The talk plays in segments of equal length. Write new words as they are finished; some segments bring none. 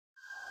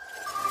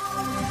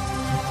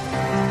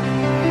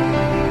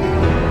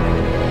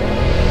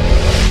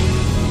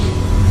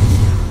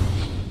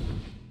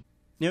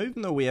Now,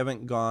 even though we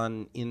haven't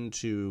gone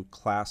into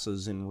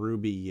classes in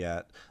Ruby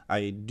yet,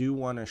 I do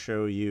want to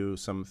show you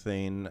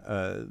something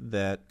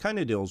that kind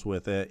of deals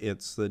with it.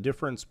 It's the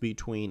difference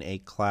between a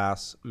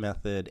class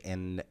method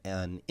and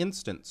an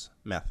instance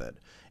method.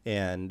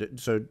 And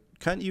so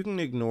you can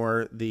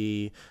ignore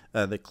the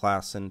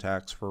class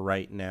syntax for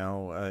right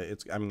now.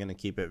 I'm going to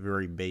keep it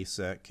very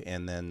basic,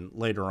 and then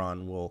later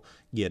on we'll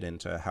get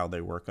into how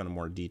they work on a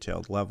more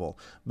detailed level.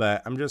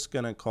 But I'm just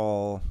going to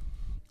call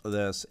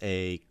this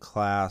a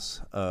class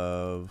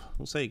of,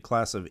 we'll say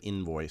class of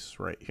invoice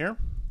right here.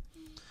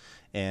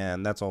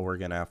 And that's all we're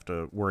going to have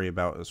to worry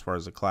about as far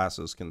as the class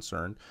is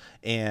concerned.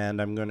 And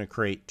I'm going to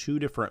create two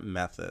different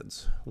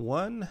methods.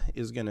 One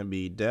is going to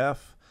be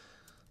def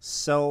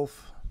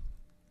self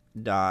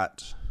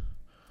dot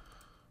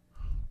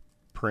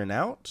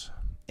printout,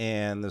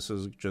 and this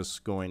is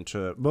just going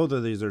to, both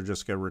of these are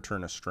just going to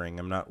return a string.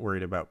 I'm not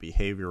worried about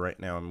behavior right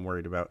now. I'm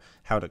worried about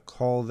how to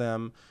call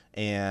them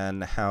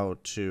and how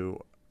to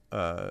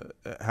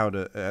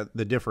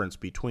the difference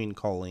between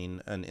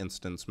calling an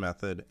instance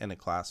method and a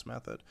class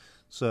method.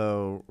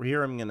 So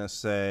here I'm going to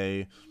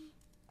say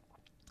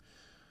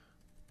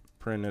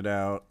printed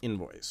out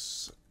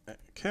invoice.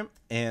 Okay,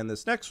 and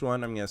this next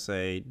one I'm going to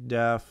say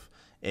def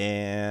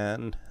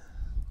and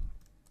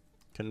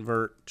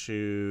convert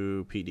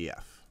to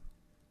PDF.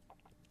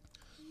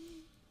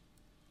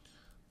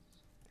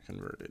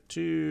 Convert it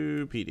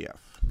to PDF.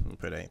 Don't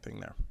put anything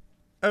there.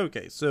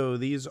 Okay, so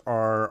these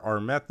are our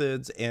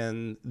methods,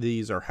 and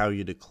these are how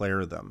you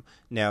declare them.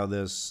 Now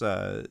this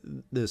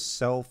this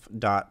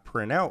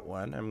self.printout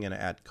one, I'm going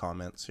to add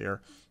comments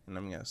here, and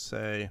I'm going to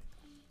say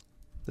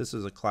this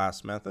is a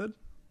class method,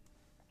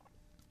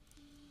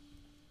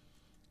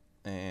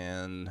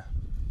 and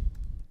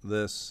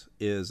this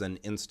is an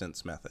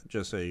instance method,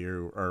 just so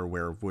you are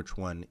aware of which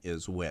one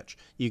is which.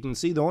 You can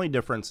see the only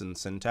difference in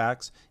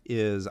syntax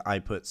is I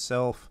put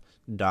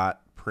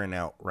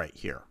self.printout right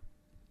here.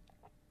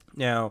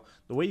 Now,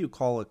 the way you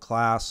call a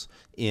class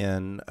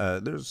in,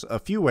 there's a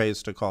few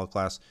ways to call a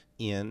class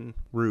in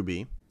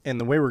Ruby. And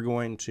the way we're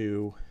going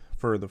to,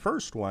 for the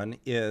first one,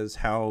 is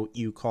how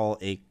you call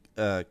a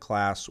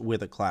class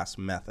with a class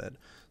method.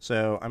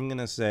 So I'm going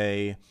to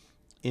say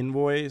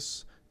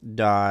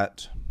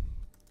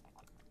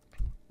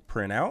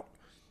invoice.printout,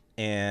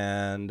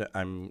 and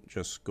I'm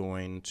just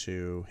going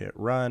to hit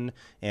run,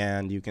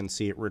 and you can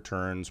see it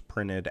returns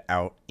printed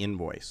out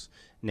invoice.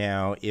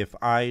 Now, if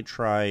I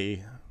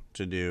try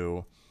to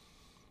do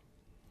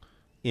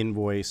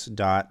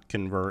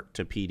invoice.convert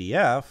to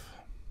PDF,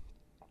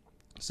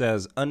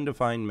 says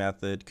undefined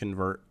method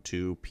convert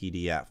to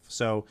PDF.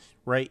 So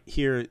right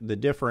here, the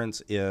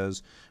difference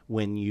is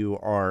when you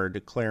are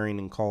declaring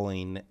and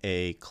calling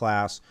a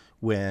class,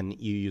 when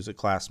you use a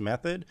class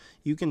method,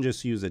 you can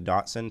just use a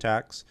dot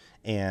syntax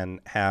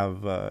and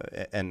have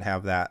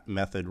that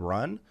method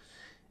run.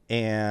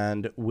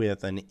 And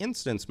with an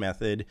instance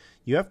method,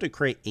 you have to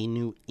create a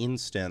new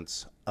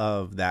instance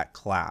of that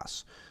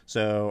class.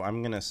 So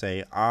I'm going to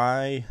say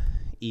I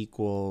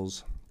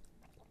equals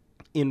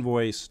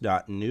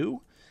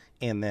invoice.new,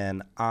 and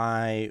then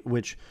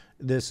which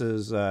this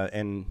is,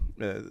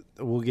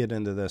 we'll get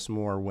into this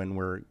more when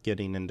we're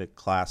getting into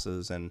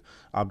classes and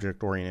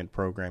object-oriented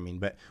programming.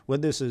 But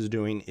what this is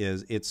doing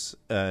is it's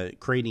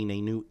creating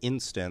a new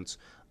instance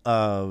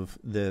of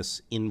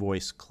this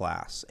invoice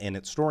class, and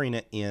it's storing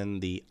it in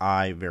the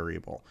I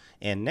variable.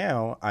 And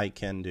now I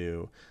can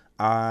do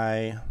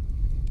I.convert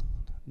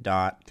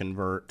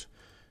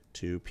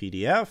to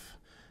PDF,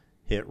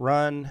 hit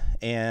run,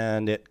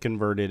 and it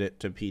converted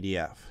it to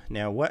PDF.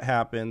 Now what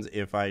happens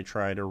if I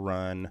try to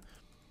run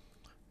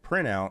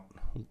printout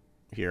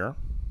here,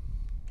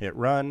 hit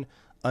run,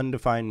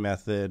 undefined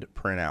method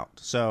printout?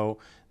 So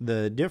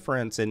the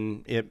difference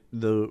in it,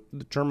 the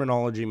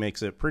terminology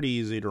makes it pretty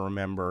easy to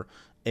remember.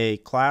 A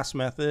class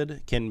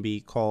method can be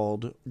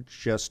called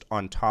just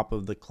on top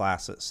of the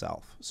class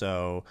itself.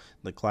 So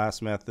the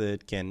class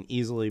method can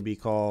easily be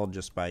called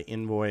just by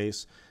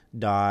invoice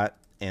dot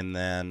and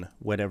then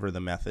whatever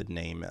the method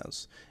name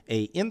is.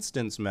 A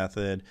instance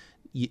method,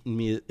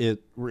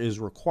 it is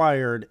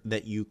required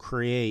that you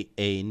create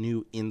a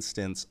new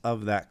instance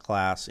of that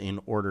class in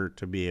order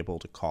to be able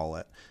to call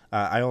it.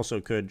 I also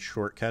could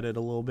shortcut it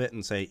a little bit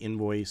and say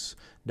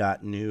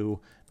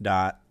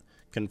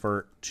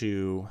invoice.new.convert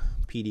to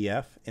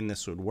PDF, and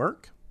this would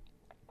work.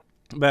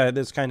 But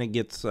this kind of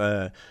gets,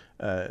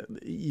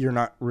 you're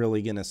not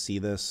really going to see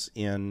this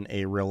in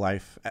a real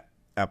life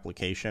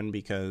application,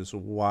 because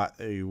why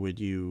would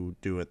you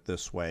do it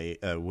this way?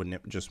 Wouldn't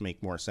it just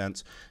make more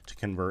sense to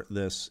convert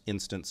this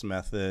instance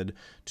method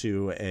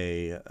to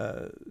a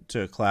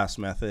class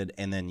method,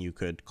 and then you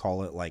could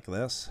call it like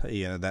this?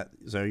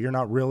 So you're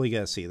not really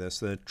going to see this.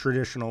 The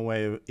traditional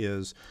way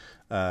is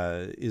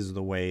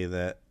the way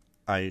that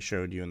I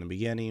showed you in the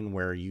beginning,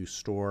 where you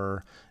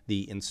store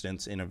the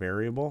instance in a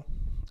variable,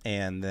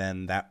 and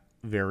then that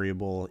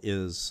variable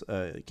is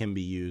can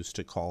be used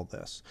to call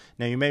this.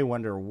 Now you may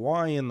wonder,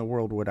 why in the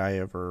world would I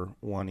ever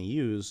want to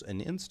use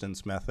an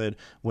instance method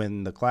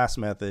when the class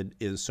method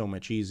is so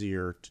much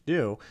easier to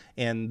do?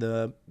 And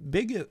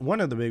one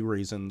of the big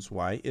reasons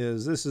why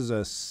is this is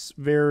a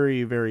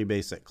very, very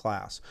basic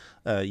class.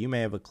 You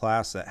may have a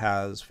class that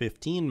has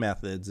 15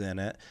 methods in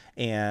it,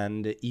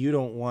 and you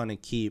don't want to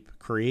keep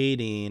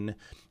creating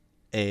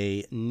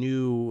a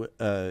new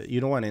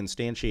you don't want to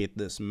instantiate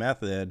this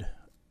method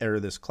or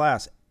this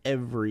class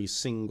every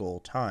single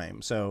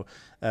time. So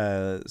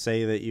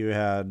say that you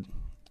had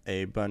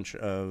a bunch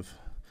of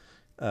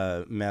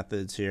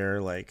methods here,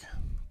 like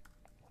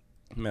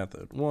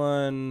method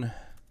 1.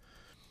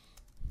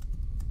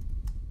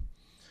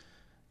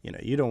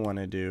 You don't want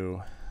to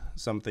do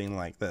something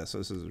like this.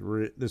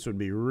 This would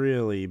be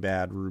really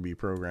bad Ruby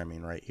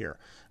programming right here,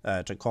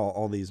 to call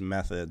all these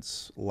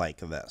methods like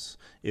this.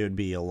 It would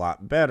be a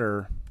lot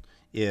better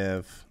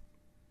if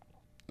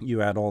you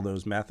had all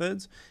those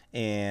methods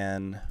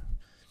and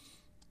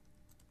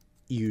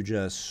you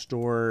just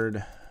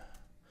stored,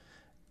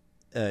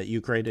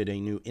 you created a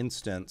new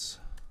instance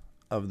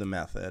of the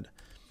method,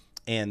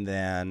 and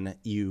then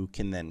you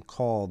can then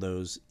call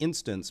those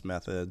instance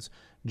methods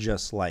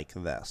just like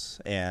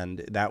this.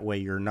 And that way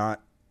you're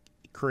not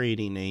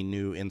creating a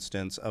new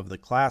instance of the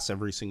class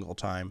every single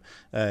time.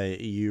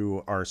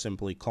 You are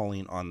simply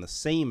calling on the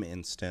same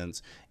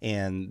instance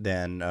and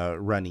then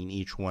running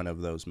each one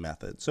of those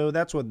methods. So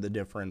that's what the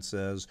difference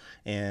is,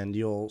 and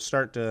you'll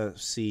start to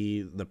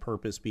see the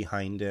purpose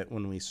behind it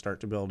when we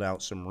start to build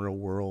out some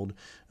real-world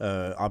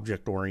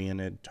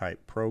object-oriented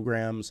type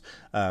programs.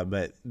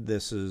 But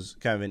this is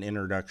kind of an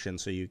introduction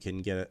so you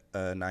can get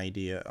an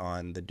idea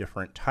on the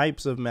different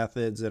types of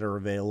methods that are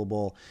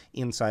available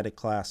inside of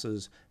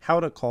classes, how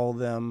to call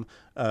them,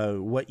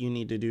 what you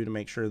need to do to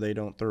make sure they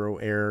don't throw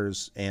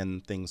errors,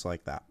 and things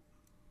like that.